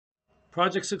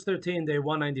Project 613, day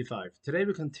 195. Today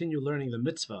we continue learning the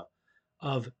mitzvah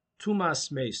of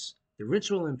tumas meis, the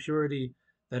ritual impurity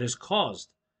that is caused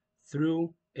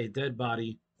through a dead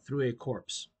body, through a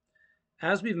corpse.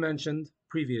 As we've mentioned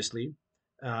previously,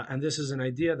 and this is an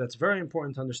idea that's very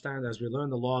important to understand as we learn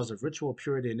the laws of ritual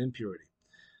purity and impurity,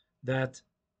 that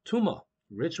tuma,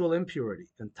 ritual impurity,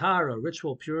 and tara,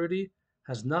 ritual purity,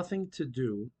 has nothing to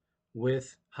do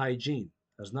with hygiene,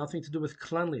 has nothing to do with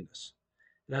cleanliness.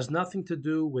 It has nothing to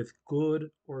do with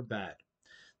good or bad.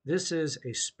 This is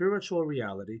a spiritual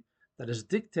reality that is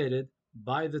dictated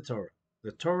by the Torah.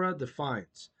 The Torah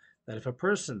defines that if a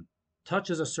person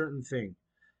touches a certain thing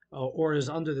or is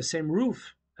under the same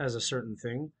roof as a certain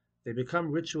thing, they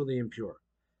become ritually impure.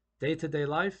 Day-to-day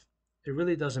life, it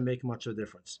really doesn't make much of a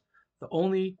difference. The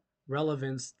only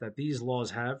relevance that these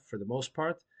laws have, for the most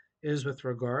part, is with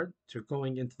regard to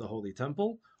going into the Holy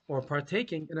Temple or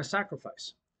partaking in a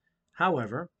sacrifice.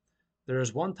 However, there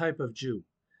is one type of Jew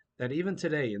that even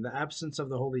today, in the absence of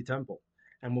the Holy Temple,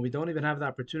 and when we don't even have the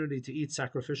opportunity to eat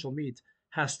sacrificial meat,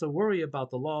 has to worry about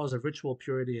the laws of ritual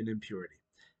purity and impurity.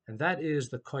 And that is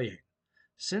the Kohen.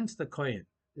 Since the Kohen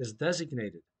is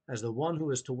designated as the one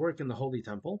who is to work in the Holy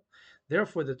Temple,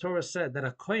 therefore the Torah said that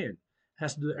a Kohen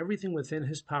has to do everything within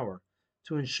his power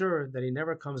to ensure that he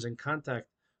never comes in contact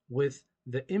with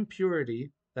the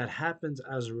impurity that happens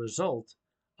as a result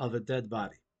of a dead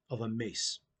body, of a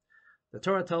mace. The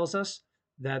Torah tells us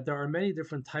that there are many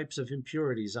different types of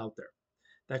impurities out there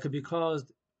that could be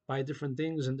caused by different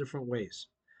things in different ways.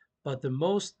 But the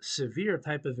most severe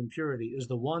type of impurity is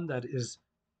the one that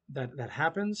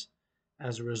happens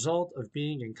as a result of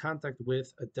being in contact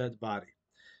with a dead body.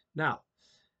 Now,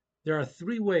 there are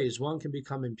three ways one can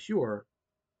become impure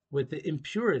with the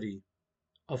impurity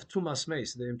of tumas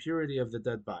meis, the impurity of the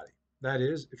dead body. That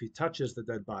is, if he touches the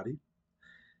dead body,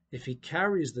 if he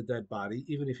carries the dead body,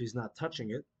 even if he's not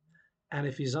touching it, and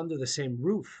if he's under the same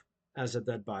roof as a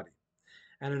dead body.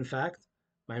 And in fact,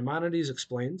 Maimonides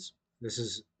explains, this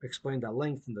is explained at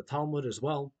length in the Talmud as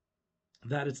well,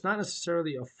 that it's not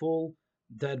necessarily a full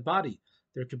dead body.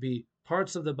 There could be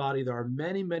parts of the body. There are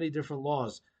many, many different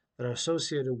laws that are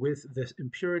associated with this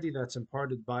impurity that's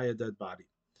imparted by a dead body.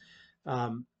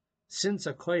 Since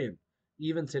a Kohen,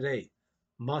 even today,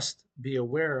 must be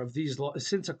aware of these laws,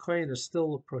 since a Kohen is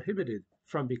still prohibited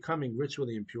from becoming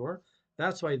ritually impure,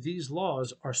 that's why these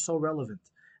laws are so relevant.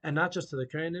 And not just to the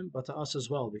Kohanim, but to us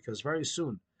as well, because very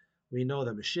soon we know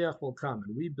that Mashiach will come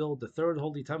and rebuild the third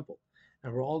holy temple.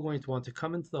 And we're all going to want to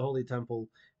come into the holy temple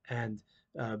and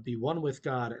be one with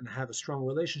God and have a strong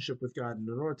relationship with God. And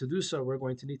in order to do so, we're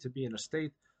going to need to be in a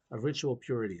state of ritual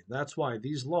purity. That's why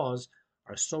these laws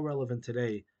are so relevant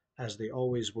today as they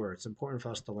always were. It's important for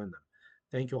us to learn them.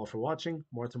 Thank you all for watching.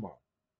 More tomorrow.